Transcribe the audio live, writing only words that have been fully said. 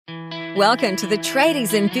Welcome to the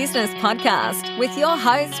Tradies in Business podcast with your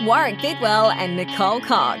hosts Warwick Bidwell and Nicole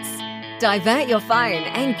Cox. Divert your phone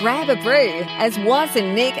and grab a brew as Waz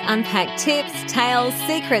and Nick unpack tips, tales,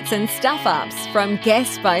 secrets and stuff-ups from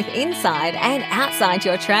guests both inside and outside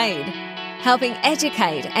your trade, helping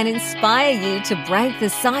educate and inspire you to break the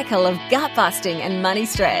cycle of gut-busting and money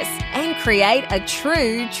stress and create a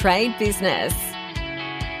true trade business.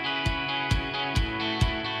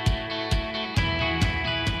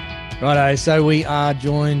 Righto, so we are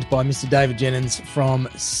joined by Mr. David Jenyns from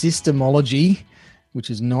Systemology, which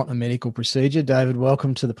is not a medical procedure. David,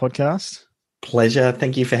 welcome to the podcast. Pleasure.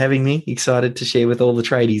 Thank you for having me. Excited to share with all the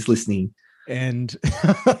tradies listening. And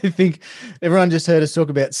I think everyone just heard us talk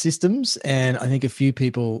about systems, and I think a few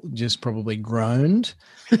people just probably groaned,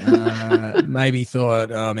 maybe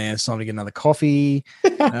thought, oh man, it's time to get another coffee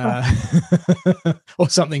or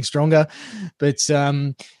something stronger. But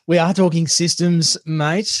we are talking systems,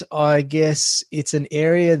 mate. I guess it's an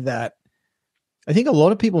area that I think a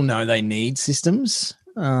lot of people know they need systems.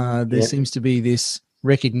 There seems to be this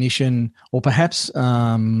recognition, or perhaps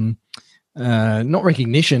not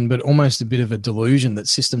recognition, but almost a bit of a delusion that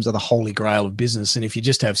systems are the holy grail of business. And if you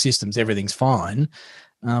just have systems, everything's fine.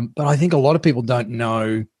 But I think a lot of people don't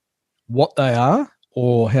know what they are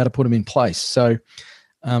or how to put them in place. So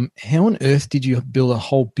how on earth did you build a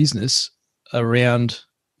whole business around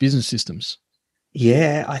business systems?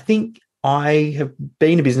 Yeah, I think I have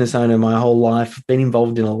been a business owner my whole life, been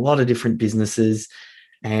involved in a lot of different businesses,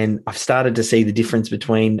 and I've started to see the difference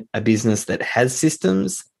between a business that has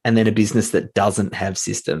systems and then a business that doesn't have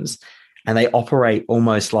systems. And they operate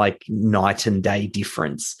almost like night and day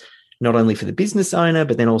difference, not only for the business owner,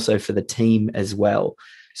 but then also for the team as well.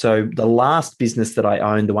 So the last business that I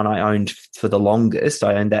owned, the one I owned for the longest,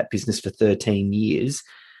 I owned that business for 13 years.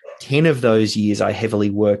 10 of those years, I heavily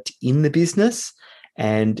worked in the business.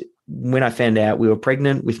 And when I found out we were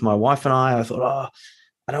pregnant with my wife and I thought,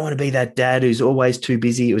 I don't want to be that dad who's always too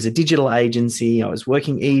busy. It was a digital agency. I was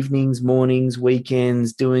working evenings, mornings,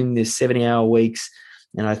 weekends, doing this 70-hour weeks.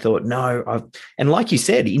 And I thought, no. And like you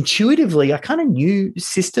said, intuitively, I kind of knew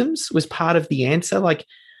systems was part of the answer. Like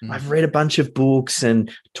I've read a bunch of books and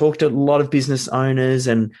talked to a lot of business owners,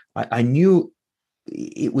 and I knew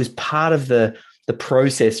it was part of the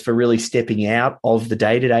process for really stepping out of the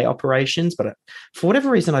day-to-day operations. But for whatever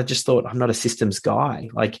reason, I just thought I'm not a systems guy.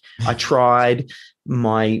 Like I tried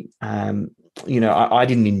my, I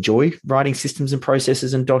didn't enjoy writing systems and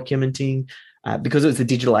processes and documenting because it was a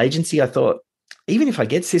digital agency. I thought, even if I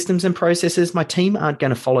get systems and processes, my team aren't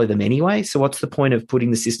going to follow them anyway. So what's the point of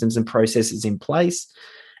putting the systems and processes in place?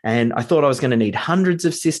 And I thought I was going to need hundreds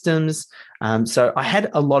of systems. So I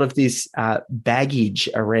had a lot of this baggage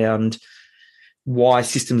around why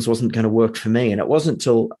systems wasn't going to work for me. And it wasn't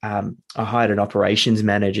until I hired an operations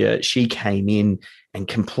manager. She came in and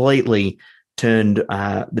completely turned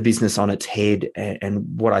the business on its head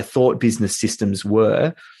and what I thought business systems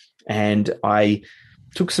were. And I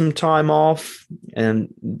took some time off,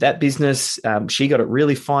 and that business, she got it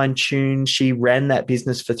really fine-tuned. She ran that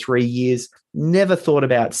business for 3 years, never thought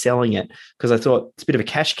about selling it because I thought it's a bit of a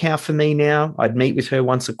cash cow for me now. I'd meet with her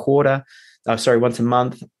once a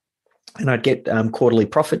month. And I'd get quarterly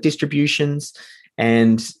profit distributions.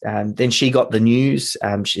 And then she got the news.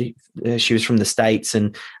 She was from the States,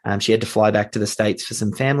 and she had to fly back to the States for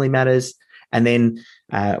some family matters. And then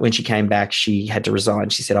when she came back, she had to resign.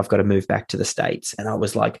 She said, I've got to move back to the States. And I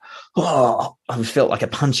was like, I felt like a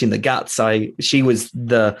punch in the gut. So she was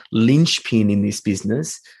the linchpin in this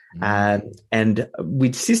business. And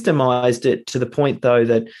we'd systemized it to the point, though,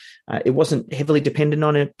 that it wasn't heavily dependent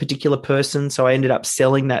on a particular person. So I ended up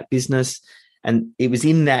selling that business. And it was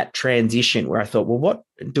in that transition where I thought, well, what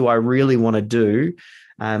do I really want to do?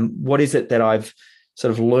 What is it that I've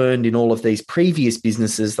sort of learned in all of these previous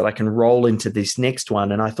businesses that I can roll into this next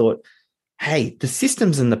one? And I thought, hey, the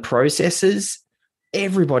systems and the processes,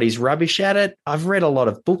 everybody's rubbish at it. I've read a lot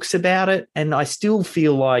of books about it, and I still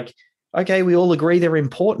feel like, okay, we all agree they're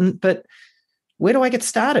important, but where do I get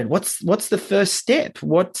started? What's the first step?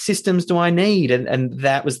 What systems do I need? And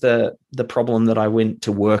that was the problem that I went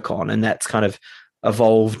to work on, and that's kind of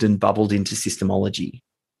evolved and bubbled into Systemology.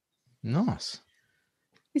 Nice.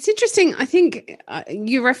 It's interesting. I think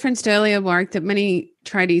you referenced earlier, Warwick, that many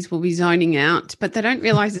tradies will be zoning out, but they don't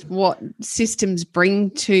realise what systems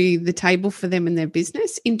bring to the table for them in their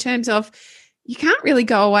business, in terms of you can't really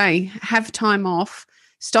go away, have time off,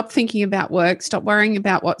 stop thinking about work, stop worrying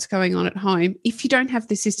about what's going on at home if you don't have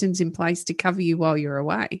the systems in place to cover you while you're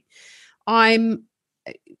away.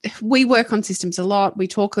 We work on systems a lot. We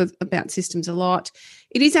talk about systems a lot.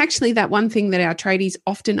 It is actually that one thing that our tradies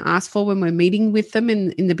often ask for when we're meeting with them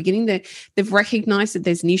in the beginning. They've recognised that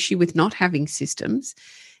there's an issue with not having systems,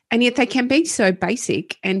 and yet they can be so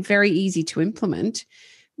basic and very easy to implement.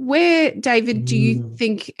 Where, David, do you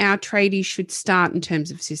think our tradies should start in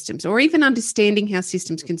terms of systems, or even understanding how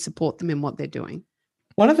systems can support them in what they're doing?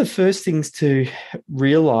 One of the first things to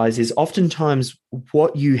realize is oftentimes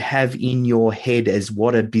what you have in your head as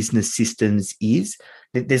what a business systems is.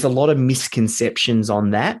 There's a lot of misconceptions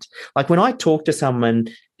on that. Like when I talk to someone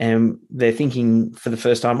and they're thinking for the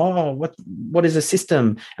first time, oh, what is a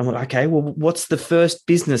system? And we're okay, well, what's the first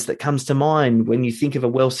business that comes to mind when you think of a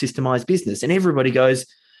well-systemized business? And everybody goes,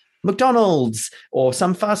 McDonald's or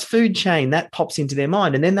some fast food chain. That pops into their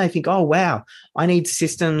mind. And then they think, oh, wow, I need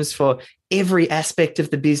systems for every aspect of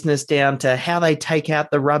the business, down to how they take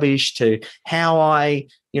out the rubbish, to how I,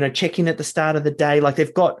 check in at the start of the day. Like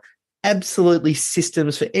they've got absolutely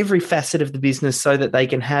systems for every facet of the business so that they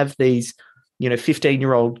can have these,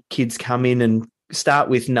 15-year-old kids come in and start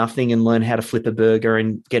with nothing and learn how to flip a burger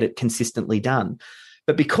and get it consistently done.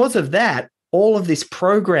 But because of that, all of this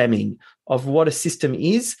programming of what a system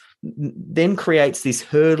is then creates this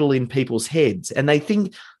hurdle in people's heads. And they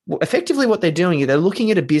think effectively what they're doing is they're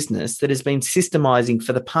looking at a business that has been systemizing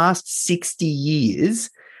for the past 60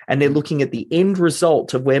 years, and they're looking at the end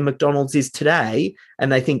result of where McDonald's is today,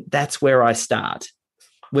 and they think that's where I start.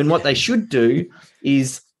 When what they should do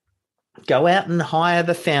is go out and hire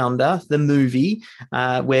The Founder, the movie,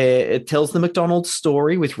 where it tells the McDonald's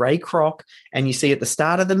story with Ray Kroc. And you see at the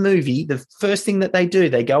start of the movie, the first thing that they do,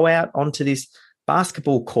 they go out onto this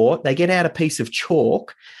basketball court, they get out a piece of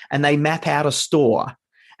chalk and they map out a store.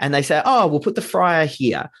 And they say, oh, we'll put the fryer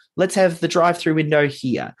here. Let's have the drive-through window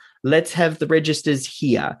here. Let's have the registers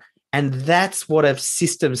here. And that's what a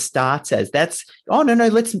system starts as. That's, oh, no,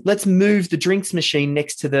 let's move the drinks machine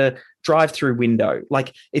next to the drive-through window.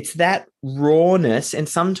 Like it's that rawness, and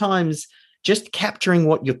sometimes just capturing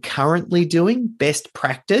what you're currently doing, best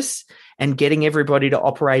practice, and getting everybody to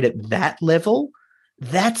operate at that level,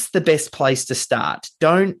 that's the best place to start.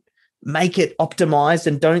 Don't make it optimized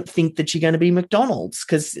and don't think that you're going to be McDonald's,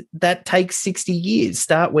 because that takes 60 years.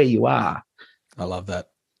 Start where you are. I love that.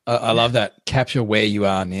 I love that. Capture where you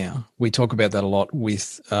are now. We talk about that a lot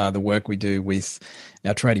with the work we do with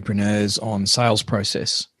our tradiepreneurs on sales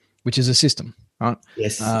process, which is a system, right?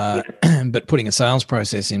 Yes. But putting a sales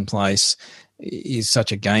process in place is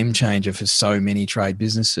such a game changer for so many trade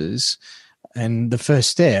businesses. And the first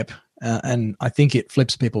step, and I think it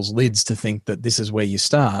flips people's lids to think that this is where you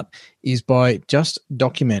start, is by just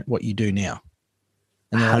document what you do now.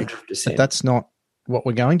 And 100%. Like, that's not what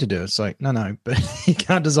we're going to do. It's like, no, but you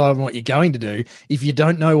can't decide on what you're going to do if you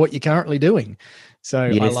don't know what you're currently doing. So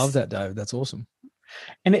yes. I love that, David. That's awesome.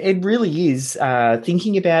 And it really is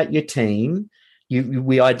thinking about your team.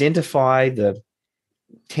 We identify the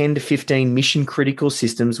 10 to 15 mission critical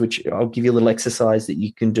systems, which I'll give you a little exercise that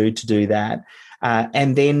you can do that.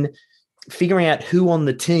 And then figuring out who on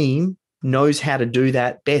the team knows how to do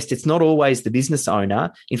that best. It's not always the business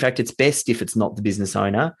owner. In fact, it's best if it's not the business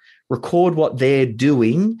owner. Record what they're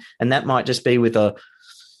doing, and that might just be with a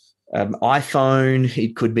iPhone.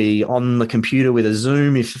 It could be on the computer with a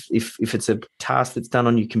Zoom if it's a task that's done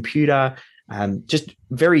on your computer. Just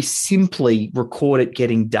very simply record it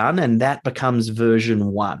getting done, and that becomes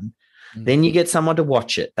version 1. Then you get someone to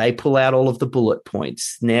watch it. They pull out all of the bullet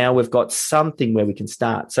points. Now we've got something where we can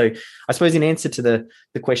start. So I suppose in answer to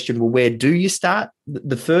the question, well, where do you start?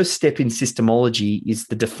 The first step in Systemology is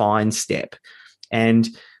the define step. And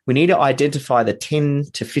we need to identify the 10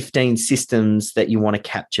 to 15 systems that you want to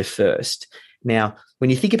capture first. Now, when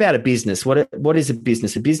you think about a business, what is a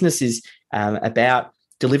business? A business is about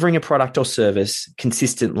delivering a product or service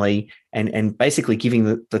consistently and basically giving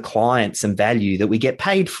the client some value that we get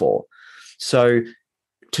paid for. So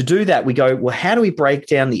to do that, we go, well, how do we break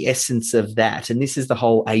down the essence of that? And this is the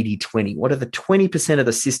whole 80-20. What are the 20% of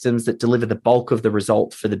the systems that deliver the bulk of the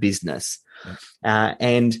result for the business?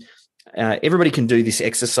 Everybody can do this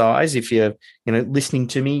exercise. If you're listening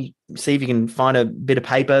to me, see if you can find a bit of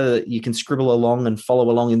paper that you can scribble along and follow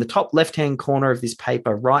along. In the top left-hand corner of this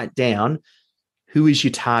paper, write down who is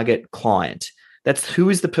your target client. That's who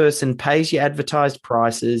is the person, pays your advertised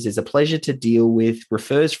prices, is a pleasure to deal with,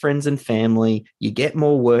 refers friends and family, you get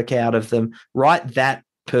more work out of them. Write that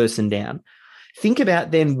person down. Think about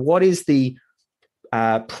then what is the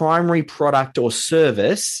primary product or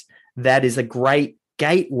service that is a great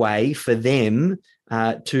gateway for them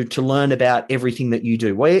to learn about everything that you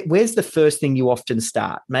do. Where's the first thing you often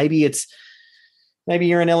start? Maybe it's maybe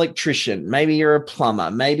you're an electrician, maybe you're a plumber,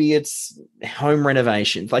 maybe it's home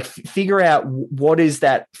renovations. Like figure out what is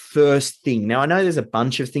that first thing. Now, I know there's a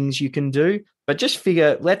bunch of things you can do, but just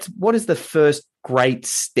figure, what is the first great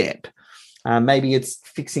step? Maybe it's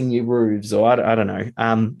fixing your roofs, or I don't know.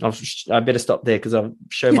 I better stop there because I'll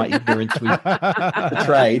show my ignorance with the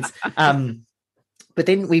trades. But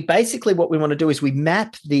then what we want to do is we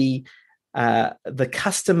map the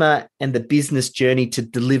customer and the business journey to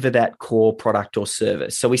deliver that core product or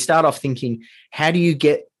service. So we start off thinking, how do you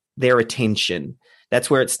get their attention? That's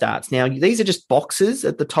where it starts. Now, these are just boxes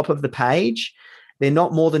at the top of the page. They're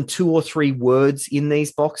not more than 2 or 3 words in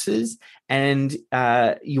these boxes. And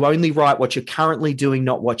you only write what you're currently doing,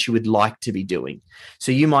 not what you would like to be doing.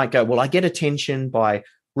 So you might go, well, I get attention by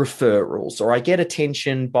referrals, or I get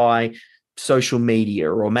attention by social media,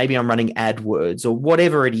 or maybe I'm running AdWords, or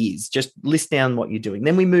whatever it is. Just list down what you're doing.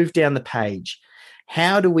 Then we move down the page.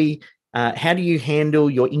 How do you handle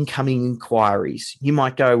your incoming inquiries? You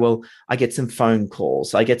might go, well, I get some phone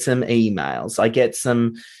calls, I get some emails, I get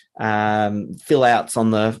some fill outs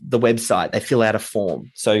on the website. They fill out a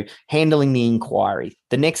form. So handling the inquiry.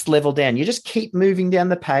 The next level down, you just keep moving down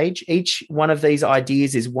the page. Each one of these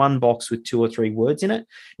ideas is one box with 2 or 3 words in it.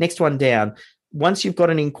 Next one down. Once you've got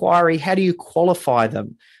an inquiry, how do you qualify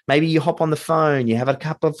them? Maybe you hop on the phone, you have a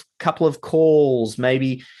couple of calls,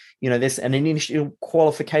 maybe, there's an initial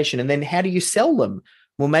qualification. And then how do you sell them?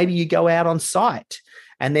 Well, maybe you go out on site.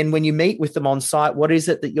 And then when you meet with them on site, what is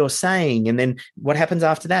it that you're saying? And then what happens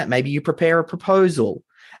after that? Maybe you prepare a proposal.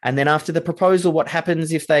 And then after the proposal, what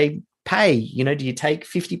happens if they pay? Do you take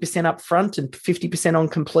 50% up front and 50% on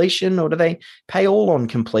completion, or do they pay all on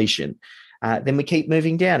completion? Then we keep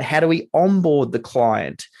moving down. How do we onboard the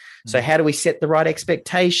client? So how do we set the right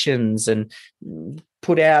expectations and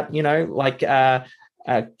put out,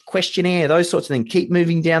 a questionnaire, those sorts of things. Keep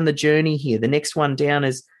moving down the journey here. The next one down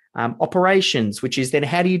is operations, which is then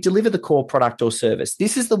how do you deliver the core product or service?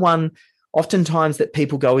 This is the one oftentimes that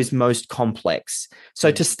people go is most complex.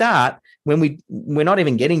 So to start, when we're not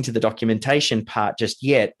even getting to the documentation part just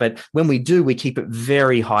yet, but when we do, we keep it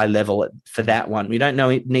very high level for that one. We don't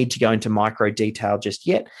need to go into micro detail just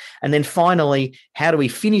yet. And then finally, how do we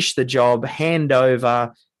finish the job, hand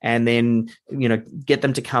over, and then, get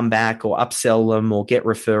them to come back or upsell them or get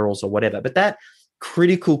referrals or whatever. But that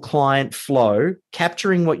critical client flow,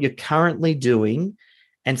 capturing what you're currently doing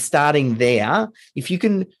and starting there, if you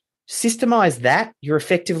can systemize that, you're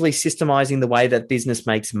effectively systemizing the way that business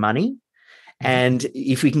makes money. And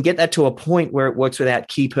if we can get that to a point where it works without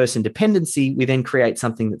key person dependency, we then create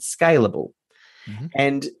something that's scalable. Mm-hmm.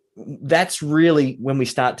 And that's really when we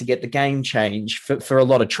start to get the game change for a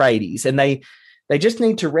lot of tradies. And they just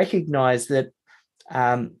need to recognize that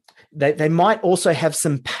they might also have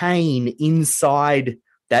some pain inside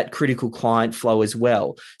that critical client flow as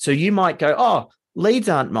well. So you might go, oh, leads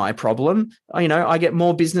aren't my problem. I get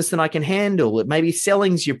more business than I can handle. Maybe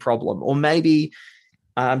selling's your problem, or maybe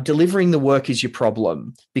delivering the work is your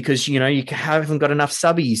problem because, you haven't got enough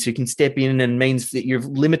subbies who can step in, and means that you're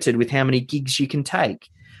limited with how many gigs you can take.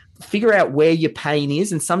 Figure out where your pain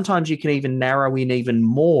is, and sometimes you can even narrow in even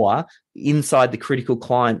more inside the critical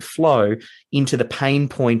client flow into the pain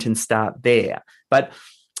point and start there. But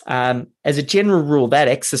as a general rule, that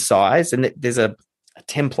exercise, and there's a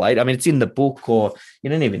template, it's in the book, or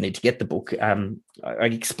you don't even need to get the book. I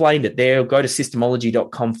explained it there. Go to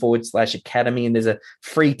systemology.com/academy, and there's a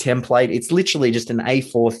free template. It's literally just an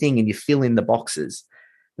A4 thing, and you fill in the boxes.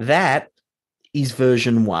 That is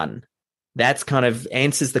version 1. That's kind of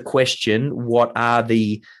answers the question, what are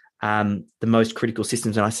the most critical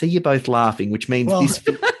systems? And I see you both laughing, which means this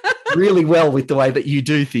fits really well with the way that you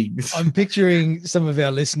do things. I'm picturing some of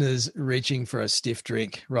our listeners reaching for a stiff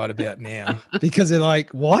drink right about now because they're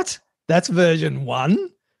like, what? That's version 1?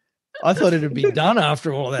 I thought it had been done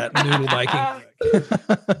after all that noodle making.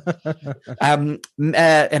 And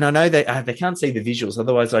I know that they can't see the visuals.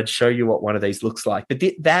 Otherwise, I'd show you what one of these looks like. But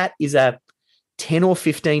that is a 10 or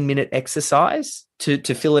 15 minute exercise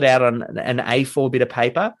to fill it out on an A4 bit of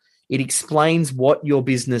paper. It explains what your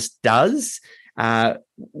business does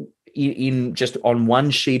in just on one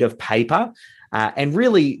sheet of paper. And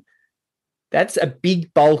really, that's a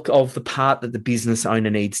big bulk of the part that the business owner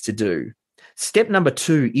needs to do. Step number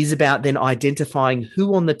 2 is about then identifying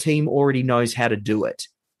who on the team already knows how to do it.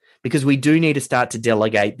 Because we do need to start to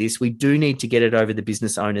delegate this. We do need to get it over the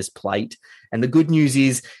business owner's plate. And the good news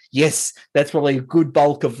is, yes, that's probably a good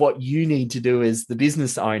bulk of what you need to do as the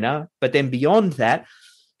business owner. But then beyond that,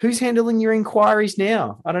 who's handling your inquiries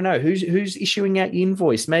now? I don't know. Who's issuing out your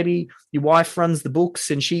invoice? Maybe your wife runs the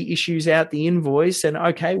books and she issues out the invoice. And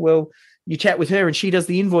okay, well, you chat with her and she does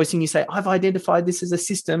the invoicing. You say, I've identified this as a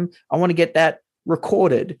system. I want to get that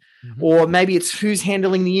recorded. Mm-hmm. Or maybe it's who's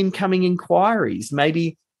handling the incoming inquiries.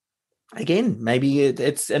 Maybe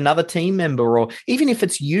it's another team member, or even if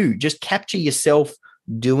it's you, just capture yourself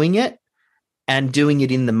doing it and doing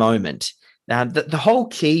it in the moment. Now, the whole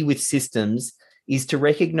key with systems is to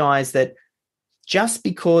recognize that just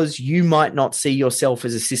because you might not see yourself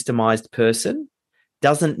as a systemized person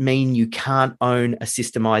doesn't mean you can't own a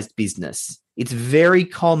systemized business. It's very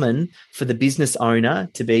common for the business owner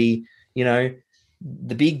to be,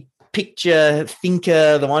 the big picture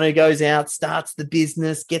thinker, the one who goes out, starts the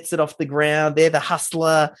business, gets it off the ground. They're the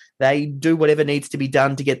hustler. They do whatever needs to be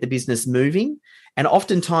done to get the business moving. And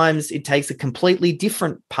oftentimes it takes a completely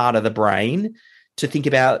different part of the brain to think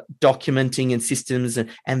about documenting and systems,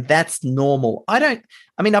 and that's normal.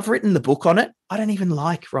 I've written the book on it. I don't even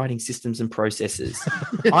like writing systems and processes.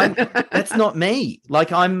 That's not me.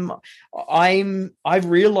 Like I've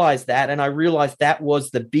realized that, and I realized that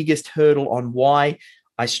was the biggest hurdle on why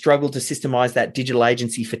I struggled to systemize that digital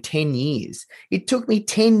agency for 10 years. It took me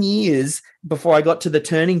 10 years before I got to the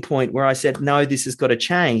turning point where I said, no, this has got to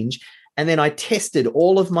change. And then I tested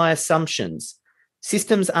all of my assumptions.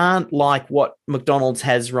 Systems aren't like what McDonald's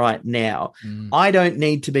has right now. I don't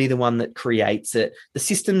need to be the one that creates it. The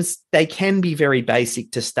systems, they can be very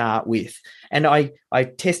basic to start with. And I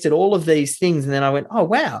tested all of these things, and then I went, oh,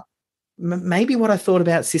 wow, maybe what I thought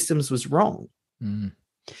about systems was wrong.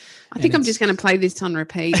 I think I'm just going to play this on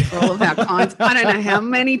repeat for all of our clients. I don't know how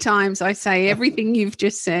many times I say everything you've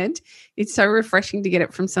just said. It's so refreshing to get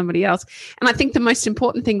it from somebody else. And I think the most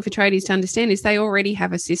important thing for tradies to understand is they already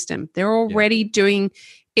have a system. They're already doing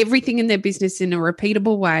everything in their business in a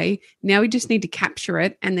repeatable way. Now we just need to capture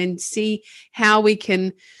it and then see how we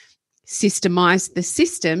can systemize the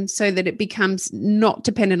system so that it becomes not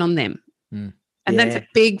dependent on them. And that's a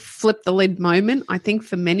big flip the lid moment, I think,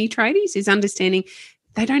 for many tradies, is understanding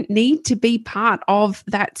they don't need to be part of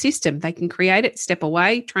that system. They can create it, step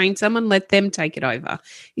away, train someone, let them take it over.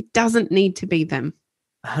 It doesn't need to be them.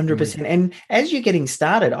 100%. And as you're getting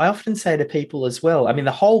started, I often say to people as well,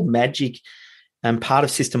 the whole magic part of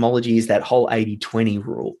Systemology is that whole 80-20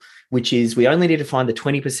 rule, which is we only need to find the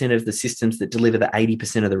 20% of the systems that deliver the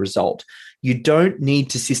 80% of the result. You don't need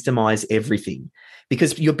to systemize everything,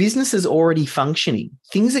 because your business is already functioning.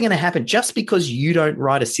 Things are going to happen. Just because you don't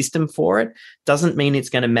write a system for it doesn't mean it's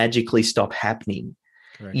going to magically stop happening.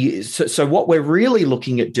 So what we're really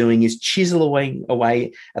looking at doing is chiseling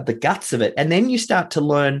away at the guts of it. And then you start to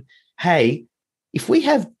learn, hey, if we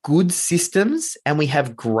have good systems and we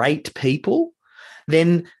have great people,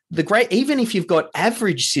 then even if you've got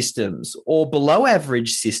average systems or below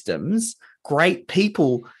average systems, great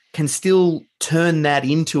people can still turn that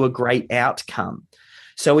into a great outcome.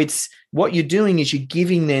 So it's what you're doing is you're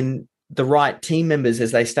giving them the right team members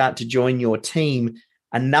as they start to join your team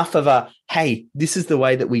enough of a, hey, this is the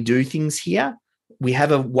way that we do things here. We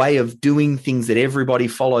have a way of doing things that everybody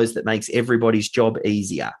follows that makes everybody's job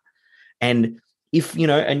easier. And if,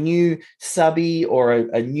 a new subby or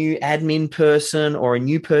a new admin person or a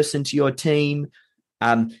new person to your team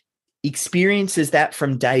experiences that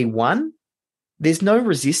from day one, there's no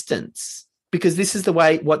resistance, because this is the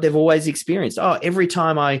way what they've always experienced. Oh, every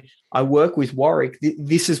time I work with Warwick,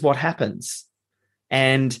 this is what happens.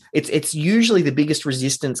 And it's usually the biggest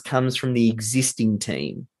resistance comes from the existing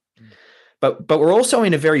team. But we're also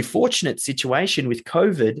in a very fortunate situation with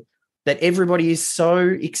COVID that everybody is so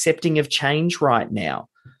accepting of change right now,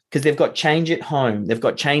 because they've got change at home, they've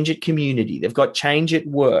got change at community, they've got change at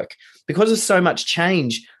work. Because of so much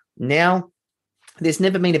change, now there's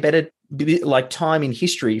never been a better time in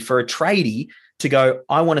history for a tradie to go,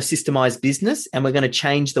 I want a systemized business and we're going to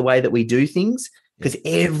change the way that we do things, because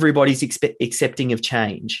everybody's accepting of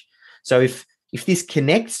change. So if this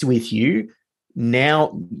connects with you,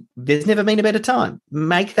 now there's never been a better time.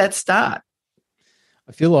 Make that start.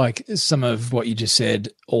 I feel like some of what you just said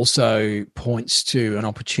also points to an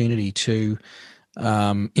opportunity to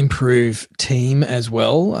improve team as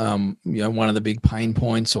well. One of the big pain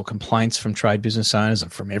points or complaints from trade business owners,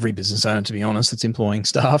 and from every business owner, to be honest, that's employing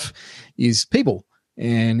staff, is people.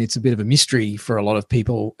 And it's a bit of a mystery for a lot of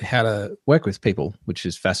people how to work with people, which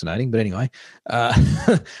is fascinating. But anyway,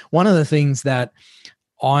 one of the things that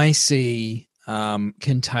I see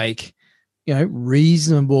can take,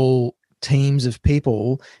 reasonable teams of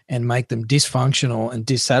people and make them dysfunctional and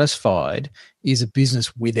dissatisfied is a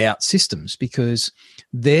business without systems, because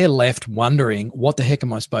they're left wondering, what the heck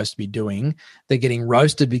am I supposed to be doing? They're getting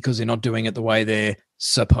roasted because they're not doing it the way they're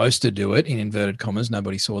supposed to do it, in inverted commas.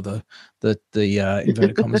 Nobody saw the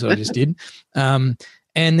inverted commas that I just did.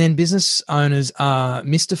 And then business owners are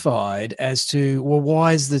mystified as to, well,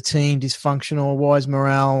 why is the team dysfunctional? Why is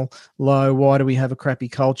morale low? Why do we have a crappy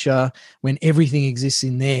culture when everything exists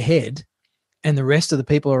in their head and the rest of the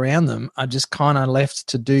people around them are just kind of left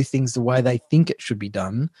to do things the way they think it should be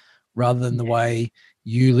done rather than the way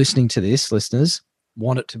you listening to this, listeners,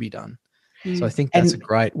 want it to be done. So I think that's a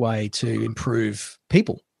great way to improve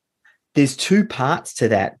people. There's two parts to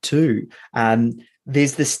that too.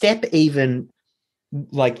 There's the step even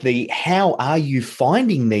like how are you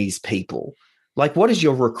finding these people? Like, what does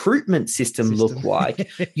your recruitment system look like?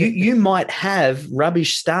 You might have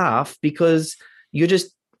rubbish staff because you're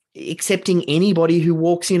just accepting anybody who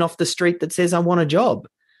walks in off the street that says, I want a job.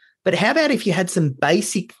 But how about if you had some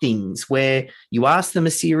basic things where you ask them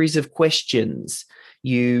a series of questions,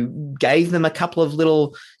 you gave them a couple of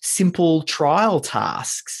little simple trial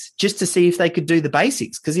tasks just to see if they could do the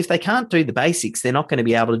basics? Because if they can't do the basics, they're not going to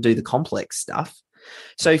be able to do the complex stuff.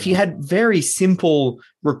 So if you had very simple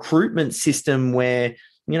recruitment system where,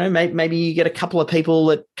 maybe you get a couple of people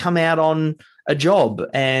that come out on a job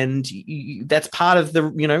and that's part of the,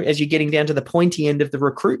 as you're getting down to the pointy end of the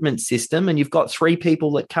recruitment system, and you've got 3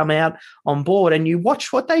 people that come out on board and you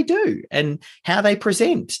watch what they do and how they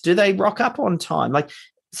present. Do they rock up on time? Like,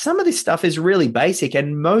 some of this stuff is really basic,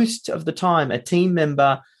 and most of the time a team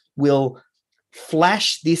member will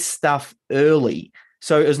flash this stuff early.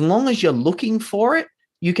 So as long as you're looking for it,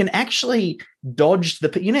 you can actually dodge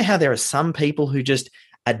how there are some people who just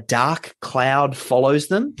a dark cloud follows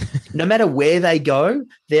them. No matter where they go,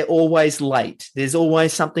 they're always late. There's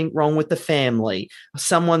always something wrong with the family.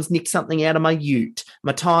 Someone's nicked something out of my ute.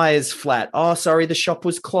 My tire's flat. Oh, sorry, the shop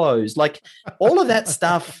was closed. Like, all of that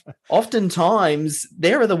stuff, oftentimes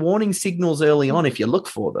there are the warning signals early on if you look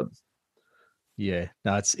for them. Yeah,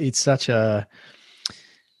 no, it's such a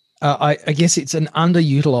I guess it's an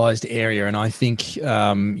underutilized area, and I think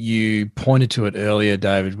you pointed to it earlier,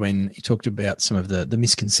 David, when you talked about some of the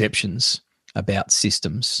misconceptions about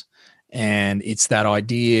systems, and it's that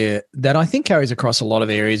idea that I think carries across a lot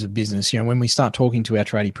of areas of business. When we start talking to our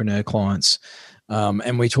tradiepreneur clients,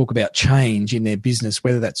 and we talk about change in their business,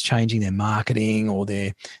 whether that's changing their marketing or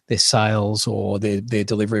their sales or their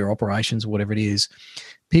delivery or operations or whatever it is,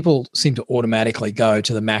 people seem to automatically go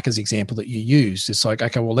to the Macca's example that you used. It's like,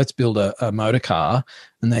 okay, well, let's build a motor car.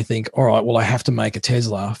 And they think, all right, well, I have to make a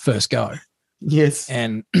Tesla first go. Yes.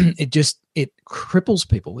 And it cripples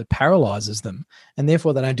people. It paralyzes them. And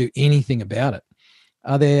therefore, they don't do anything about it.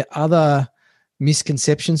 Are there other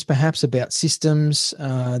misconceptions perhaps about systems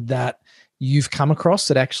that you've come across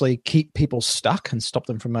that actually keep people stuck and stop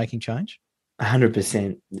them from making change?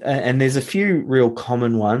 100%. And there's a few real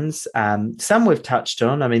common ones. Some we've touched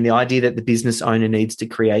on. I mean, the idea that the business owner needs to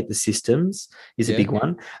create the systems is a big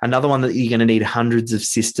one. Another one that you're going to need hundreds of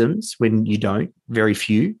systems when you don't, very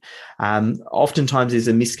few. Oftentimes there's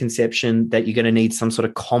a misconception that you're going to need some sort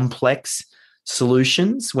of complex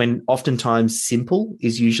solutions when oftentimes simple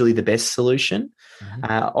is usually the best solution. Mm-hmm.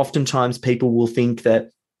 Oftentimes people will think that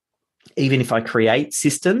even if I create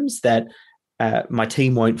systems that my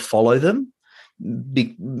team won't follow them,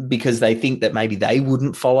 because they think that maybe they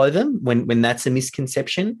wouldn't follow them, when that's a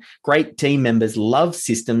misconception. Great team members love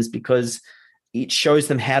systems because it shows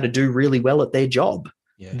them how to do really well at their job.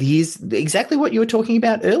 Yeah. Here's exactly what you were talking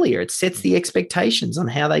about earlier. It sets the expectations on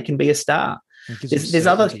how they can be a star. There's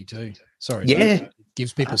other too. Sorry. It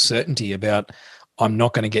gives people certainty about, I'm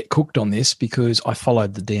not going to get cooked on this because I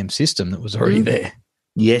followed the damn system that was already there.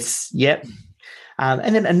 Yes. Yep.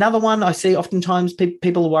 And then another one I see oftentimes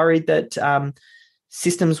people are worried that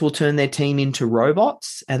systems will turn their team into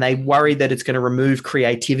robots, and they worry that it's going to remove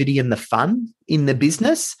creativity and the fun in the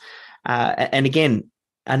business. And again,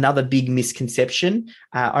 another big misconception.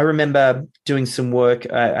 I remember doing some work.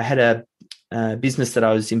 I had a business that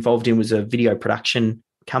I was involved in, was a video production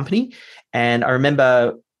company. And I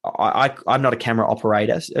remember I'm not a camera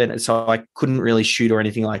operator, and so I couldn't really shoot or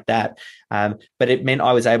anything like that. But it meant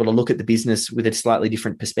I was able to look at the business with a slightly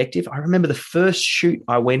different perspective. I remember the first shoot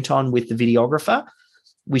I went on with the videographer,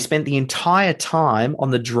 we spent the entire time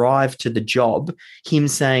on the drive to the job, him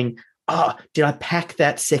saying, oh, did I pack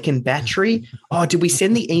that second battery? Oh, did we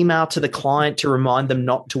send the email to the client to remind them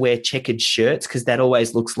not to wear checkered shirts because that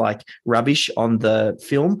always looks like rubbish on the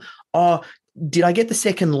film? Oh, did I get the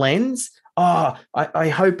second lens? Oh, I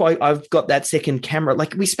hope I've got that second camera.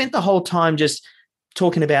 Like, we spent the whole time just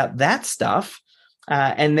talking about that stuff.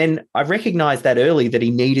 And then I recognized that early that he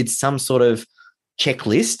needed some sort of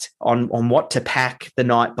checklist on what to pack the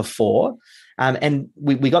night before. And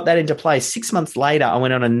we got that into place. 6 months later, I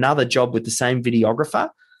went on another job with the same videographer.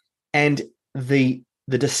 And the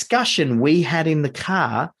discussion we had in the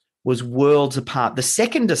car was worlds apart. The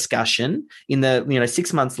second discussion in the,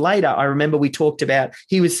 6 months later, I remember we talked about,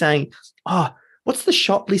 he was saying, what's the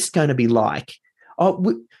shot list going to be like?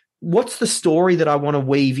 What's the story that I want to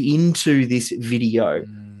weave into this video?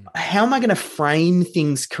 How am I going to frame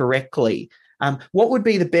things correctly? What would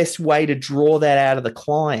be the best way to draw that out of the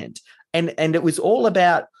client? And it was all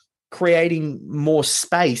about creating more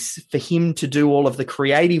space for him to do all of the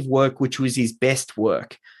creative work, which was his best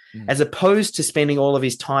work, as opposed to spending all of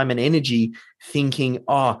his time and energy thinking,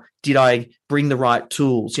 did I bring the right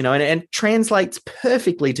tools? And it translates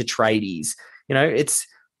perfectly to tradies. It's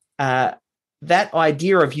that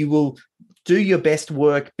idea of you will do your best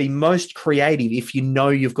work, be most creative if you know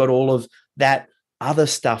you've got all of that other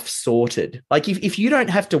stuff sorted. Like if you don't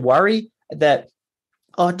have to worry that,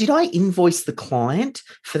 did I invoice the client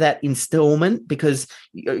for that installment? Because,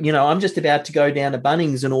 I'm just about to go down to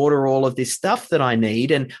Bunnings and order all of this stuff that I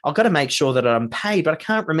need, and I've got to make sure that I'm paid, but I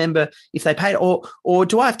can't remember if they paid, or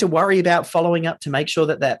do I have to worry about following up to make sure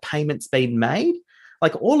that that payment's been made?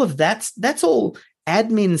 Like all of that's all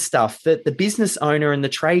admin stuff that the business owner and the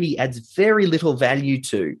tradie adds very little value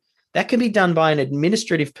to. That can be done by an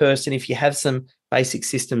administrative person if you have some basic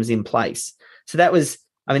systems in place. So that was,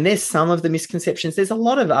 there's some of the misconceptions. There's a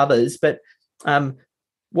lot of others, but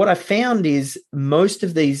what I found is most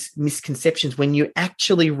of these misconceptions, when you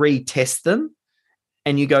actually retest them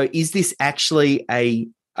and you go, is this actually a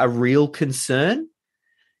real concern?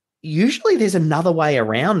 Usually there's another way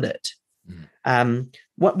around it.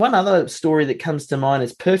 One other story that comes to mind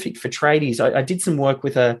is perfect for tradies. I did some work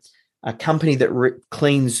with a company that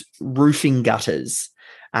cleans roofing gutters,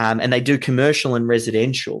 and they do commercial and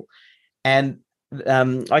residential. And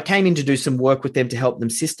I came in to do some work with them to help them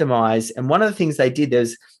systemize. And one of the things they did,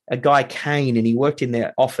 there's a guy, Kane, and he worked in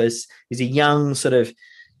their office. He's a young sort of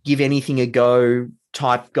give anything a go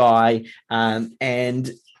type guy.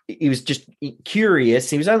 And he was just curious.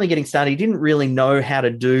 He was only getting started. He didn't really know how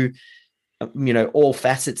to do, all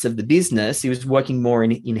facets of the business. He was working more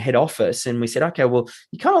in head office. And we said, okay, well,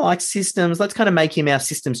 he kind of likes systems. Let's kind of make him our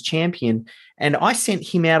systems champion. And I sent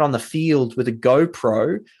him out on the field with a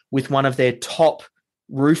GoPro with one of their top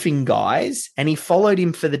roofing guys, and he followed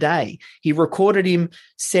him for the day. He recorded him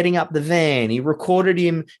setting up the van. He recorded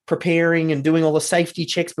him preparing and doing all the safety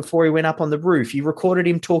checks before he went up on the roof. He recorded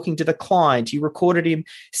him talking to the client. He recorded him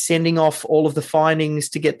sending off all of the findings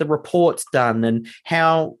to get the reports done and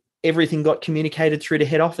how everything got communicated through to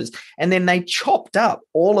head office. And then they chopped up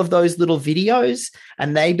all of those little videos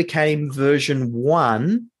and they became version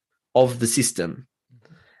 1 of the system.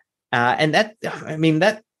 And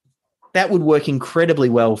that would work incredibly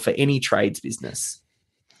well for any trades business.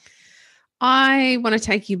 I want to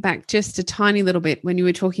take you back just a tiny little bit when you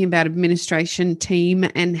were talking about administration team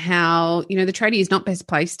and how, the tradie is not best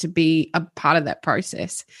placed to be a part of that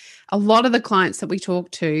process. A lot of the clients that we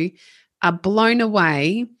talk to are blown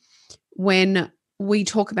away when we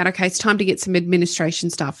talk about, okay, it's time to get some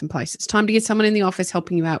administration staff in place. It's time to get someone in the office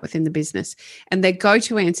helping you out within the business. And their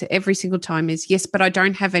go-to answer every single time is, yes, but I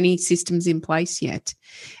don't have any systems in place yet.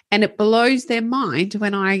 And it blows their mind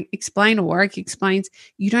when I explain, or Warwick explains,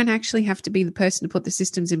 you don't actually have to be the person to put the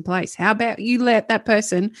systems in place. How about you let that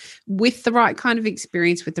person with the right kind of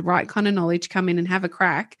experience, with the right kind of knowledge, come in and have a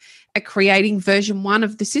crack at creating version 1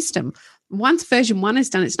 of the system. Once version 1 is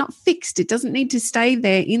done, it's not fixed. It doesn't need to stay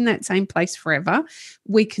there in that same place forever.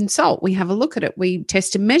 We consult, we have a look at it, we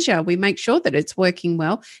test and measure, we make sure that it's working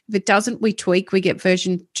well. If it doesn't, we tweak, we get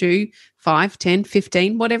version 2, 5, 10,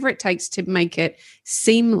 15, whatever it takes to make it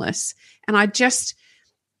seamless. And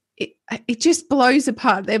it just blows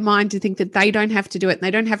apart their mind to think that they don't have to do it. And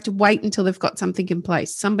they don't have to wait until they've got something in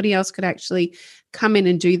place. Somebody else could actually come in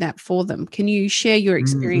and do that for them. Can you share your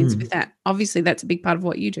experience with that? Obviously, that's a big part of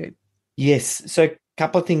what you do. Yes. So a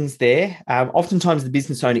couple of things there. Oftentimes the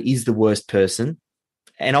business owner is the worst person.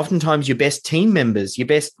 And oftentimes your best team members, your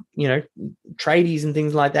best, tradies and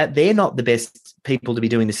things like that, they're not the best people to be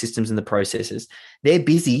doing the systems and the processes. They're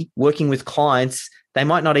busy working with clients. They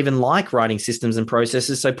might not even like writing systems and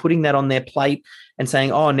processes. So putting that on their plate and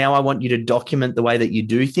saying, oh, now I want you to document the way that you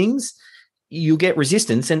do things, you'll get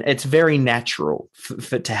resistance. And it's very natural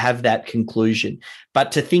to have that conclusion.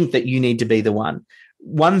 But to think that you need to be the one.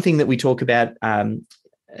 One thing that we talk about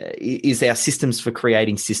is our systems for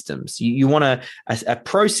creating systems. You want a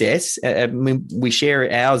process. We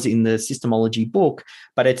share ours in the Systemology book,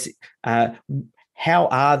 but it's how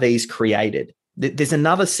are these created? there's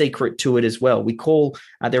another secret to it as well. We call,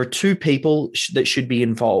 there are two people that should be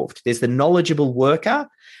involved. There's the knowledgeable worker,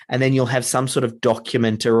 and then you'll have some sort of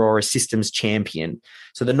documenter or a systems champion.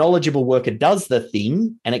 So the knowledgeable worker does the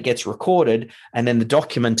thing and it gets recorded, and then the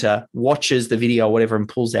documenter watches the video or whatever and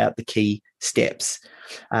pulls out the key steps.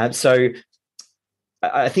 So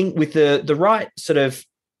I think with the right sort of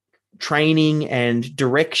training and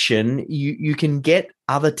direction, you can get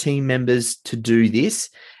other team members to do this.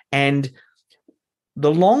 And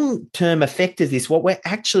the long-term effect of this, what we're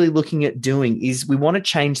actually looking at doing is we want to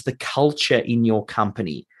change the culture in your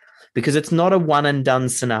company, because it's not a one and done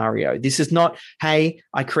scenario. This is not, hey,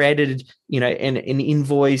 I created, an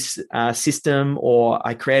invoice system, or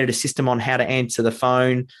I created a system on how to answer the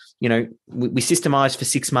phone. We systemize for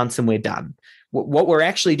 6 months and we're done. What we're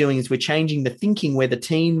actually doing is we're changing the thinking, where the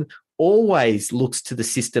team always looks to the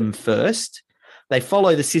system first. They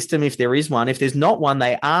follow the system if there is one. If there's not one,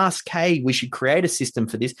 they ask, hey, we should create a system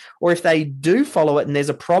for this. Or if they do follow it and there's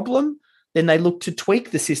a problem, then they look to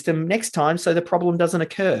tweak the system next time so the problem doesn't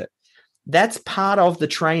occur. That's part of the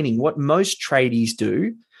training. What most tradies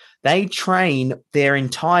do, they train their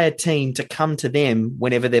entire team to come to them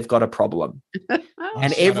whenever they've got a problem.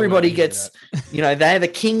 And everybody gets, they're the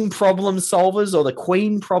king problem solvers or the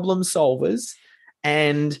queen problem solvers.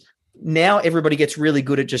 And now everybody gets really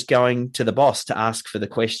good at just going to the boss to ask for the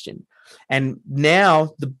question. And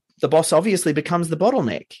now the boss obviously becomes the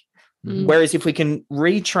bottleneck. Mm. Whereas if we can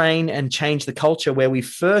retrain and change the culture where we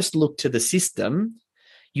first look to the system,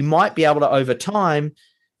 you might be able to, over time,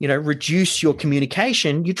 reduce your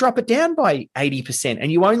communication. You drop it down by 80%,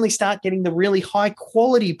 and you only start getting the really high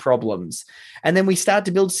quality problems. And then we start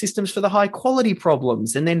to build systems for the high quality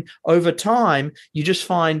problems. And then over time, you just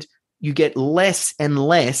find you get less and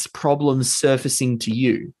less problems surfacing to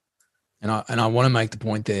you. And I want to make the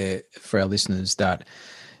point there for our listeners that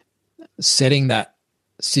setting that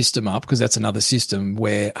system up, because that's another system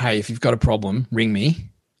where, hey, if you've got a problem, ring me.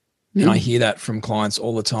 Mm-hmm. And I hear that from clients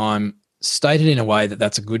all the time, stated in a way that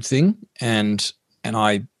that's a good thing. And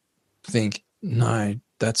I think, no,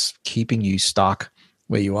 that's keeping you stuck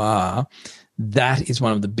where you are. That is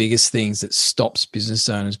one of the biggest things that stops business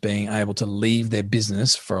owners being able to leave their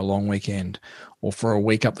business for a long weekend or for a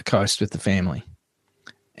week up the coast with the family.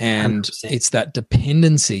 And 100%. It's that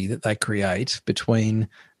dependency that they create between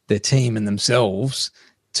their team and themselves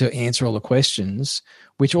to answer all the questions,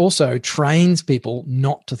 which also trains people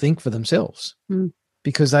not to think for themselves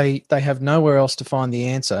because they have nowhere else to find the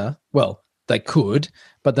answer. Well, they could,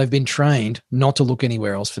 but they've been trained not to look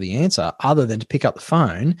anywhere else for the answer other than to pick up the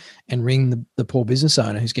phone and ring the poor business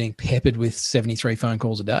owner who's getting peppered with 73 phone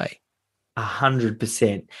calls a day.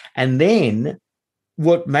 100%. And then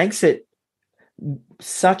what makes it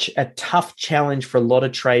such a tough challenge for a lot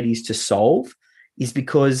of tradies to solve is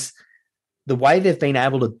because the way they've been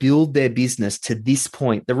able to build their business to this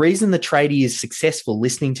point, the reason the tradie is successful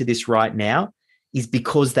listening to this right now is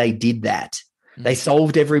because they did that. They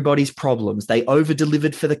solved everybody's problems. They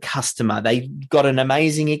over-delivered for the customer. They got an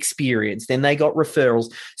amazing experience. Then they got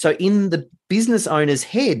referrals. So in the business owner's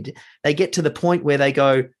head, they get to the point where they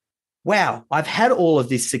go, wow, I've had all of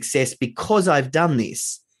this success because I've done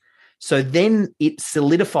this. So then it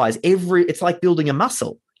solidifies it's like building a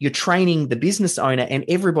muscle. You're training the business owner and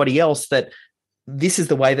everybody else that this is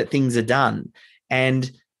the way that things are done. And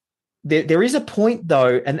there is a point,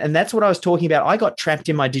 though, and that's what I was talking about. I got trapped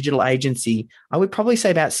in my digital agency, I would probably say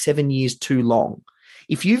about 7 years too long.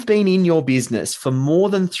 If you've been in your business for more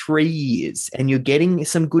than 3 years and you're getting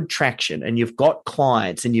some good traction and you've got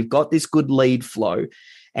clients and you've got this good lead flow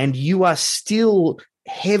and you are still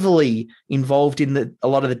heavily involved in a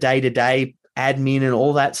lot of the day-to-day admin and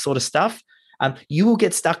all that sort of stuff, you will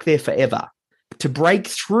get stuck there forever. To break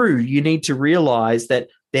through, you need to realize that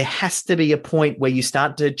there has to be a point where you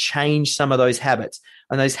start to change some of those habits.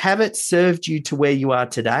 And those habits served you to where you are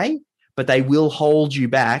today, but they will hold you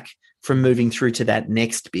back from moving through to that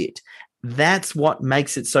next bit. That's what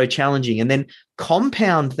makes it so challenging. And then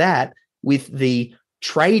compound that with the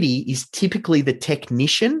tradie is typically the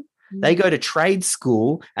technician. They go to trade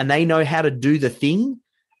school and they know how to do the thing,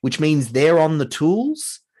 which means they're on the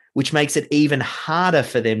tools, which makes it even harder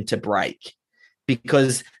for them to break,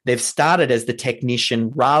 because they've started as the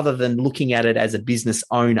technician rather than looking at it as a business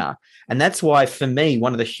owner. And that's why, for me,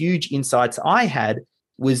 one of the huge insights I had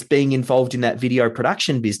was being involved in that video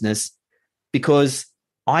production business, because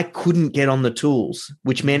I couldn't get on the tools,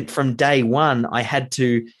 which meant from day one, I had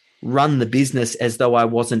to run the business as though I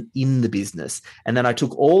wasn't in the business. And then I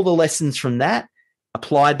took all the lessons from that,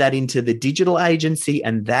 applied that into the digital agency,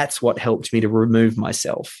 and that's what helped me to remove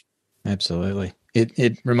myself. Absolutely.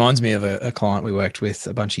 It reminds me of a client we worked with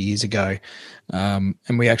a bunch of years ago, and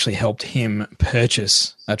we actually helped him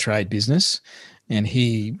purchase a trade business. And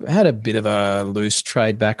he had a bit of a loose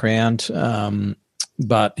trade background,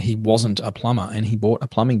 but he wasn't a plumber, and he bought a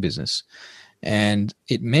plumbing business. And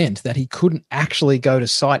it meant that he couldn't actually go to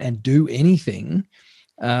site and do anything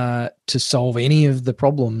to solve any of the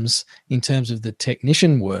problems in terms of the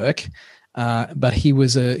technician work. But he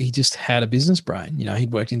just had a business brain.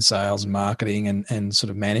 He'd worked in sales and marketing and sort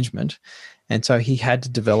of management. And so he had to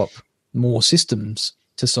develop more systems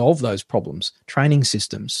to solve those problems, training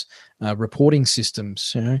systems, reporting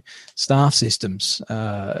systems, staff systems,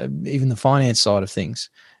 even the finance side of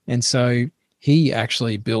things. And so he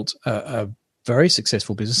actually built a very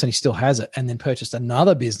successful business, and he still has it, and then purchased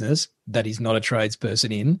another business that he's not a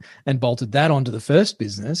tradesperson in and bolted that onto the first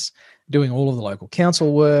business, doing all of the local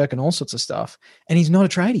council work and all sorts of stuff. And he's not a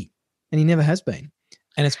tradie, and he never has been.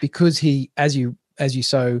 And it's because he, as you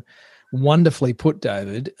so wonderfully put,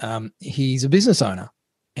 David, he's a business owner,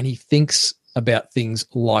 and he thinks about things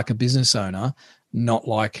like a business owner, not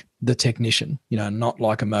like the technician, not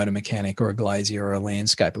like a motor mechanic or a glazier or a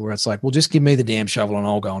landscaper, where it's like, well, just give me the damn shovel and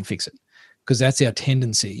I'll go and fix it. Because that's our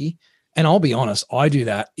tendency. And I'll be honest, I do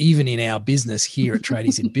that even in our business here at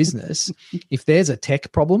Tradies in Business. If there's a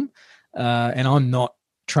tech problem and I'm not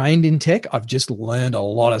trained in tech, I've just learned a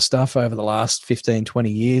lot of stuff over the last 15, 20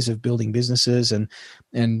 years of building businesses and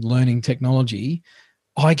learning technology.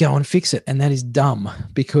 I go and fix it. And that is dumb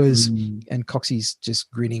because, and Coxie's just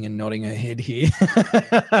grinning and nodding her head here.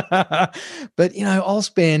 But, I'll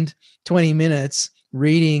spend 20 minutes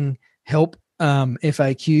reading help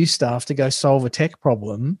FAQ stuff to go solve a tech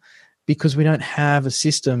problem because we don't have a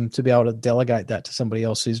system to be able to delegate that to somebody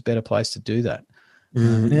else who's better placed to do that.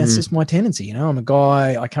 And that's just my tendency. I'm a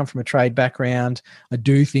guy, I come from a trade background. I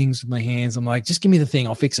do things with my hands. I'm like, just give me the thing,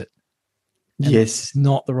 I'll fix it. And yes. It's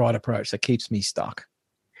not the right approach. That keeps me stuck.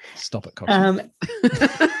 Stop it, Coxie.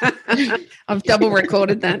 I've double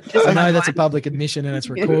recorded that. I know that's a public admission and it's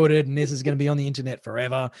recorded and this is going to be on the internet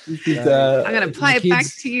forever. I'm going to play it back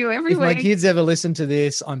to you every week. If my kids ever listen to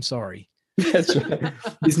this, I'm sorry. That's right.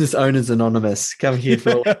 Business Owners Anonymous. Come here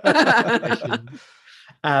for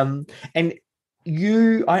and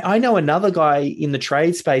I know another guy in the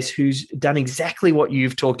trade space who's done exactly what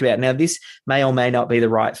you've talked about. Now, this may or may not be the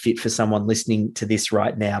right fit for someone listening to this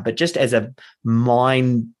right now, but just as a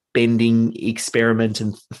mind-bending experiment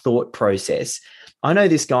and thought process, I know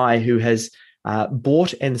this guy who has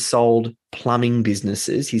bought and sold plumbing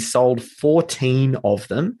businesses. He's sold 14 of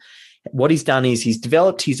them. What he's done is he's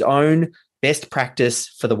developed his own best practice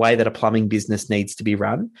for the way that a plumbing business needs to be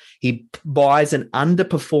run. He buys an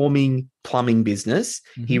underperforming plumbing business.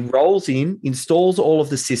 Mm-hmm. He rolls in, installs all of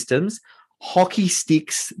the systems, hockey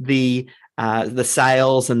sticks the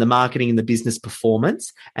sales and the marketing and the business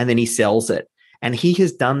performance, and then he sells it. And he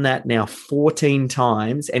has done that now 14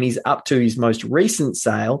 times, and he's up to his most recent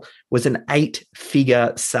sale was an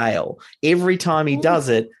 8-figure sale. Every time he does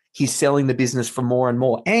it, he's selling the business for more and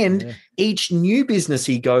more. And each new business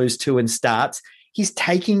he goes to and starts, he's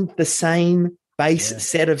taking the same base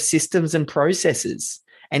set of systems and processes,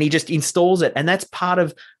 and he just installs it. And that's part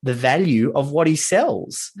of the value of what he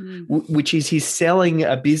sells, which is he's selling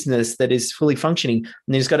a business that is fully functioning.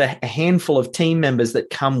 And he's got a handful of team members that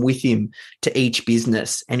come with him to each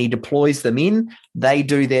business, and he deploys them in. They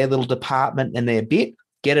do their little department and their bit,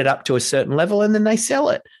 get it up to a certain level, and then they sell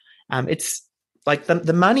it. It's like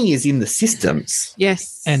the money is in the systems.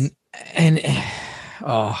 Yes. And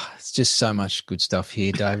it's just so much good stuff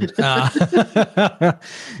here, David.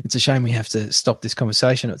 It's a shame we have to stop this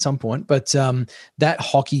conversation at some point. But that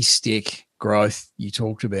hockey stick growth you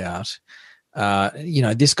talked about,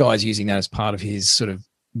 this guy's using that as part of his sort of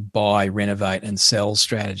buy, renovate, and sell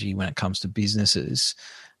strategy when it comes to businesses.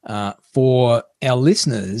 For our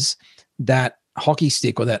listeners, that hockey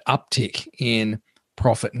stick or that uptick in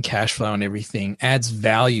profit and cash flow and everything adds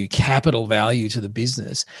value, capital value to the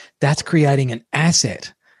business. That's creating an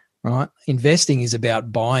asset, right? Investing is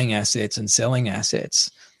about buying assets and selling assets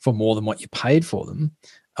for more than what you paid for them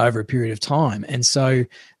over a period of time. And so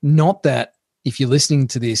not that if you're listening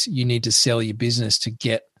to this, you need to sell your business to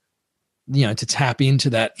get, to tap into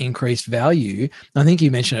that increased value. I think you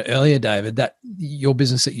mentioned it earlier, David, that your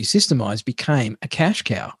business that you systemize became a cash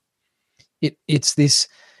cow. It's this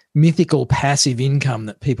mythical passive income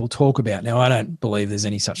that people talk about. Now, I don't believe there's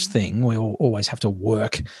any such thing. We all always have to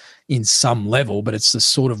work in some level, but it's the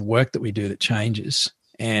sort of work that we do that changes.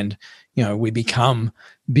 And, we become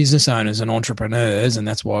business owners and entrepreneurs, and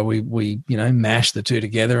that's why we mash the two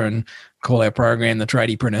together and call our program the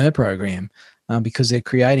Tradiepreneur program. because they're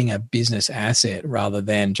creating a business asset rather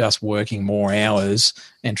than just working more hours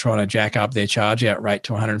and trying to jack up their charge out rate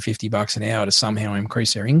to $150 an hour to somehow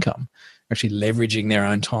increase their income. Actually leveraging their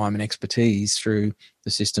own time and expertise through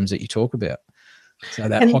the systems that you talk about. So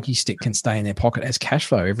that hockey stick can stay in their pocket as cash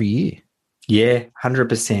flow every year. Yeah,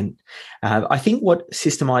 100%. I think what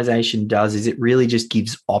systemization does is it really just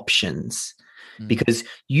gives options, because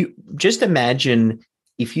you just imagine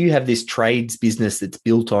if you have this trades business that's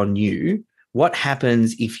built on you, what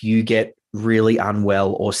happens if you get really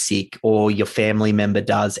unwell or sick, or your family member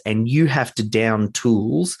does, and you have to down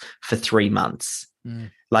tools for 3 months?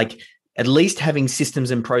 Like, at least having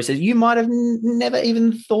systems and process, you might have never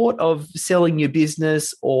even thought of selling your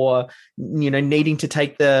business or, needing to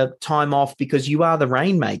take the time off because you are the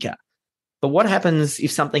rainmaker. But what happens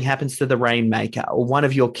if something happens to the rainmaker or one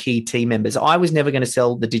of your key team members? I was never going to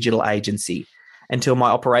sell the digital agency until my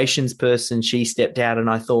operations person, she stepped out, and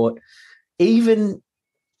I thought, even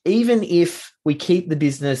if we keep the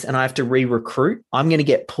business and I have to re-recruit, I'm going to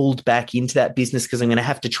get pulled back into that business because I'm going to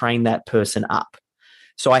have to train that person up.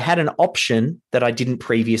 So I had an option that I didn't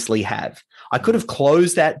previously have. I could have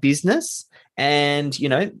closed that business and,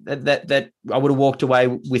 that I would have walked away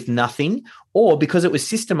with nothing. Or because it was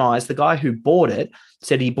systemized, the guy who bought it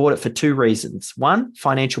said he bought it for 2 reasons. 1,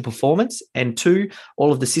 financial performance, and 2,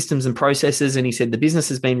 all of the systems and processes. And he said, the business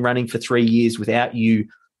has been running for 3 years without you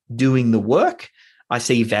doing the work. I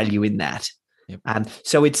see value in that. Yep.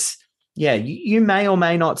 So it's, you may or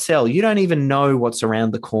may not sell. You don't even know what's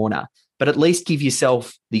around the corner. But at least give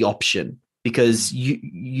yourself the option, because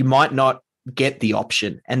you might not get the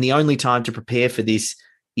option. And the only time to prepare for this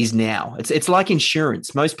is now. It's like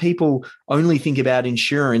insurance. Most people only think about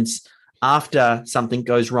insurance after something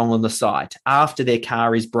goes wrong on the site, after their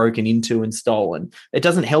car is broken into and stolen. It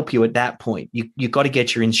doesn't help you at that point. You've got to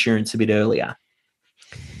get your insurance a bit earlier.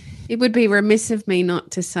 It would be remiss of me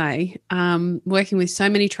not to say, working with so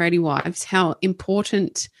many tradie wives, how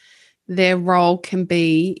important their role can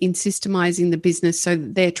be in systemizing the business so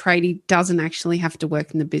that their tradie doesn't actually have to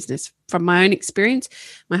work in the business. From my own experience,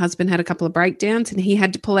 my husband had a couple of breakdowns and he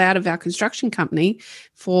had to pull out of our construction company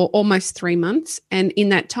for almost 3 months. And in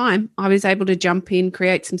that time, I was able to jump in,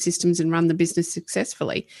 create some systems and run the business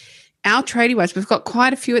successfully. Our tradie wives, we've got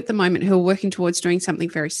quite a few at the moment who are working towards doing something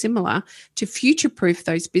very similar to future-proof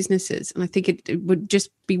those businesses. And I think it would just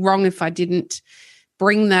be wrong if I didn't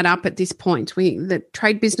bring that up at this point. The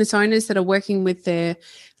trade business owners that are working with their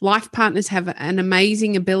life partners have an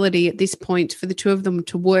amazing ability at this point for the two of them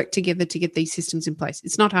to work together to get these systems in place.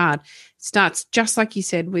 It's not hard. It starts, just like you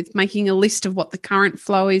said, with making a list of what the current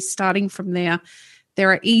flow is. Starting from there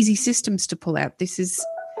are easy systems to pull out. This is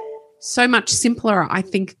so much simpler, I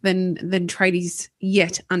think, than tradies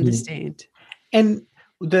yet understand. And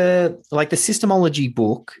the Systemology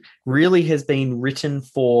book really has been written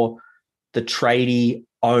for the tradie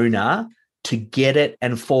owner to get it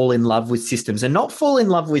and fall in love with systems, and not fall in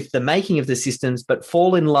love with the making of the systems, but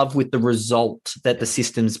fall in love with the result that the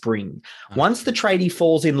systems bring. Once the tradie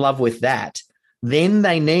falls in love with that, then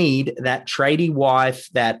they need that tradie wife,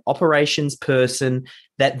 that operations person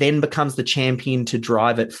that then becomes the champion to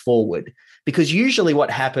drive it forward. Because usually what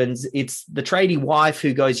happens, it's the tradie wife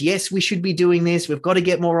who goes, yes, we should be doing this. We've got to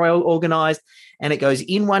get more organized. And it goes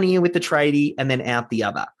in one ear with the tradie and then out the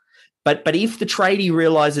other. But if the tradie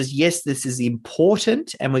realizes, yes, this is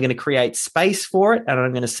important and we're going to create space for it and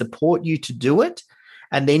I'm going to support you to do it,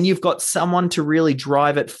 and then you've got someone to really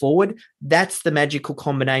drive it forward, that's the magical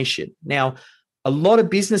combination. Now, a lot of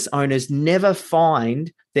business owners never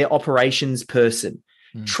find their operations person.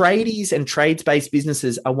 Tradies and trades-based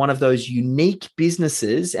businesses are one of those unique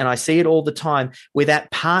businesses, and I see it all the time, where that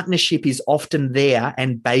partnership is often there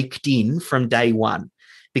and baked in from day one.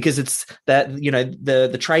 Because it's that,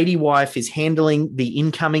 the tradie wife is handling the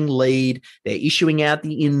incoming lead, they're issuing out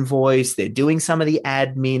the invoice, they're doing some of the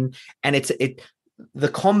admin, and the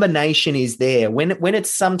combination is there. When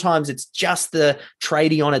sometimes it's just the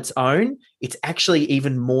tradie on its own, it's actually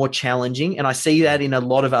even more challenging. And I see that in a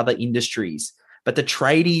lot of other industries. But the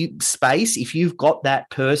tradie space, if you've got that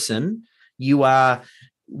person, you are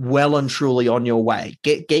well and truly on your way.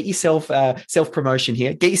 Get yourself self-promotion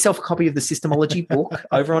here. Get yourself a copy of the Systemology book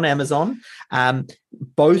over on Amazon.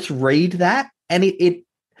 Both read that, and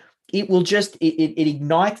it will just it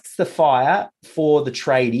ignites the fire for the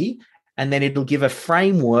tradie, and then it'll give a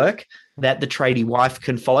framework that the tradie wife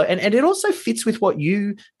can follow. And it also fits with what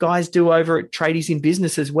you guys do over at Tradies in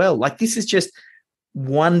Business as well. Like, this is just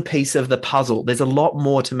one piece of the puzzle. There's a lot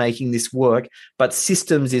more to making this work, but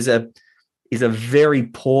systems is a very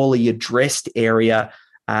poorly addressed area,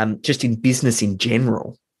 just in business in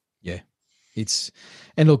general. Yeah, it's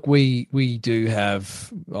And look, we do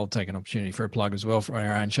have, I'll take an opportunity for a plug as well for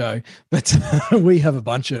our own show, but we have a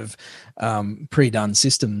bunch of pre-done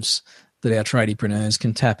systems that our tradiepreneurs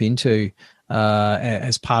can tap into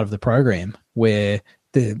as part of the program, where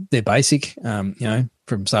they're basic,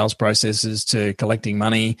 from sales processes to collecting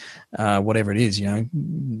money, whatever it is.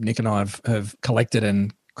 Nick and I have collected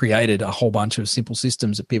and created a whole bunch of simple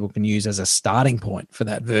systems that people can use as a starting point for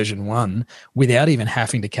that version 1 without even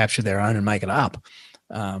having to capture their own and make it up.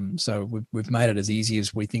 So we've made it as easy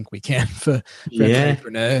as we think we can for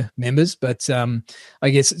entrepreneur members. But I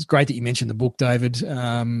guess it's great that you mentioned the book, David,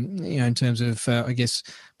 in terms of,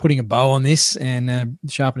 putting a bow on this and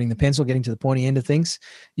sharpening the pencil, getting to the pointy end of things.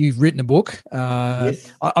 You've written a book.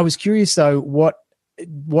 Yes. I was curious, though, what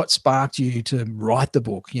sparked you to write the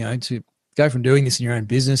book, to go from doing this in your own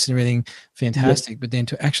business and everything, fantastic, but then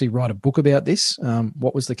to actually write a book about this.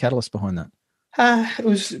 What was the catalyst behind that? It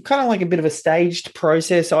was kind of like a bit of a staged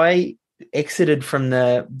process. I exited from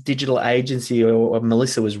the digital agency, or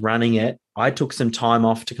Melissa was running it. I took some time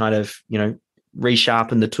off to kind of,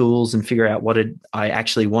 resharpen the tools and figure out what I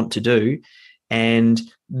actually want to do. And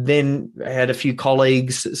then I had a few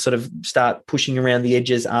colleagues sort of start pushing around the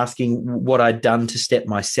edges, asking what I'd done to step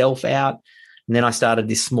myself out. And then I started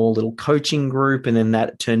this small little coaching group, and then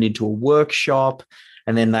that turned into a workshop.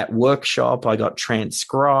 And then that workshop, I got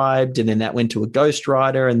transcribed, and then that went to a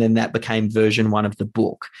ghostwriter, and then that became version 1 of the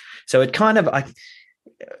book. So it kind of, I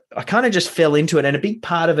kind of just fell into it. And a big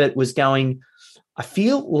part of it was going, I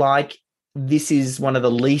feel like this is one of the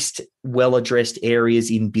least well-addressed areas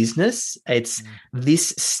in business.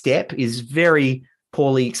 This step is very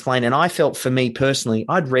poorly explained. And I felt, for me personally,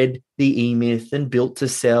 I'd read the E-Myth and Built to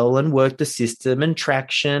Sell and Work the System and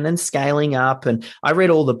Traction and Scaling Up. And I read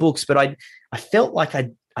all the books, but I felt like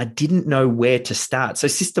I didn't know where to start. So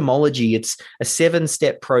Systemology, it's a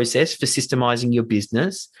 7-step process for systemizing your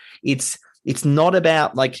business. It's not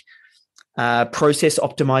about process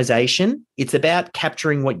optimization. It's about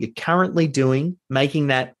capturing what you're currently doing, making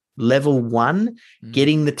that level 1,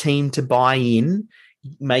 getting the team to buy in,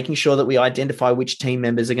 making sure that we identify which team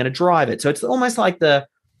members are going to drive it. So it's almost like the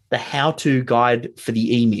how-to guide for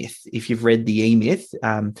the E-Myth. If you've read the E-Myth,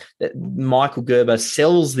 that Michael Gerber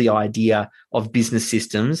sells the idea of business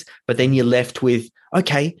systems, but then you're left with,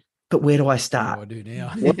 okay, but where do I start? What do I do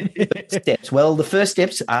now? What are the first steps? Well, the first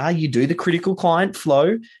steps are you do the critical client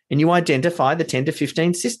flow and you identify the 10 to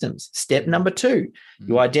 15 systems. Step number 2,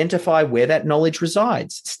 you identify where that knowledge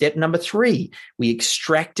resides. Step number 3, we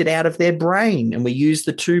extract it out of their brain and we use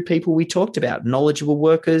the 2 people we talked about, knowledgeable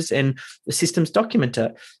workers and the systems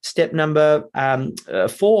documenter. Step number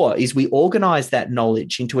 4 is we organize that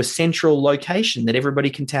knowledge into a central location that everybody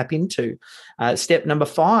can tap into. Step number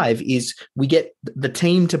 5 is we get the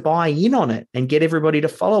team to buy in on it and get everybody to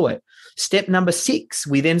follow it. Step number 6,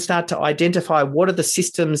 we then start to identify what are the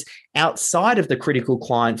systems outside of the critical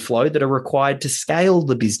client flow that are required to scale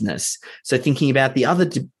the business. So thinking about the other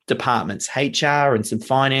departments, HR and some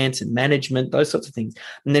finance and management, those sorts of things.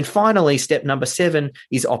 And then finally, step number 7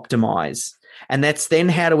 is optimize. And that's then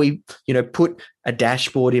how do we, put a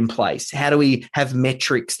dashboard in place? How do we have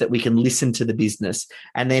metrics that we can listen to the business?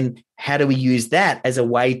 And then how do we use that as a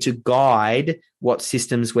way to guide what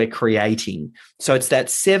systems we're creating? So it's that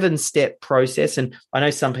 7-step process. And I know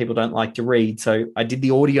some people don't like to read, so I did the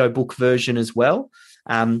audiobook version as well.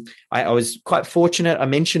 I was quite fortunate. I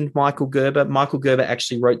mentioned Michael Gerber. Michael Gerber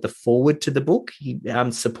actually wrote the foreword to the book. He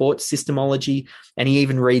supports Systemology, and he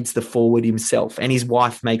even reads the foreword himself. And his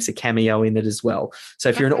wife makes a cameo in it as well. So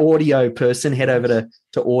if you're an audio person, head over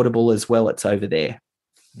to Audible as well. It's over there.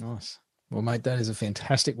 Nice. Well, mate, that is a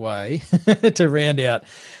fantastic way to round out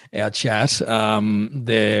our chat.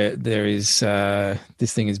 There is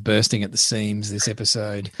this thing is bursting at the seams, this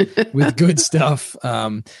episode, with good stuff.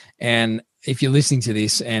 And if you're listening to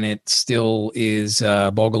this and it still is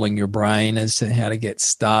boggling your brain as to how to get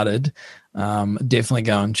started, definitely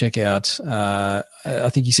go and check out. I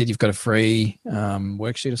think you said you've got a free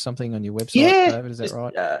worksheet or something on your website, David. Is that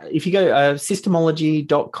right? If you go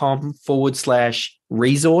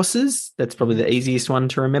systemology.com/resources, that's probably the easiest one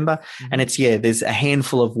to remember. Mm-hmm. And there's a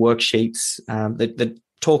handful of worksheets that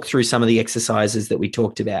talk through some of the exercises that we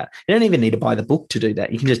talked about. You don't even need to buy the book to do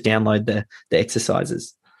that. You can just download the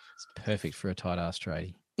exercises. It's perfect for a tight ass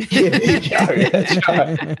tradie. That's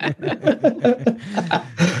right.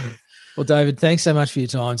 Well, David, thanks so much for your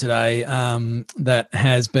time today. That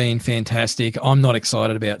has been fantastic. I'm not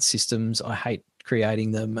excited about systems. I hate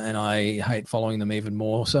creating them and I hate following them even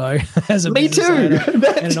more. So as a Me business too. owner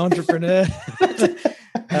and an entrepreneur.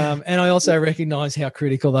 And I also recognize how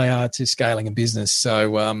critical they are to scaling a business.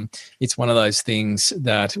 So it's one of those things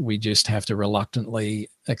that we just have to reluctantly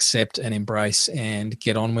accept and embrace and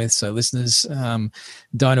get on with. So listeners,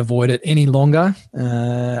 don't avoid it any longer.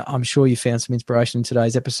 I'm sure you found some inspiration in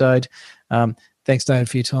today's episode. Thanks, David,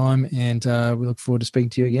 for your time, and we look forward to speaking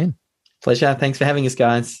to you again. Pleasure. Thanks for having us,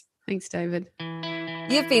 guys. Thanks, David.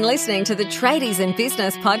 You've been listening to the Tradies in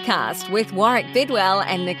Business podcast with Warwick Bidwell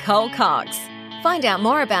and Nicole Cox. Find out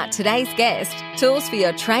more about today's guest, tools for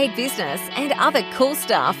your trade business, and other cool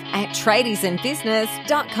stuff at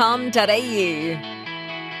tradiesinbusiness.com.au.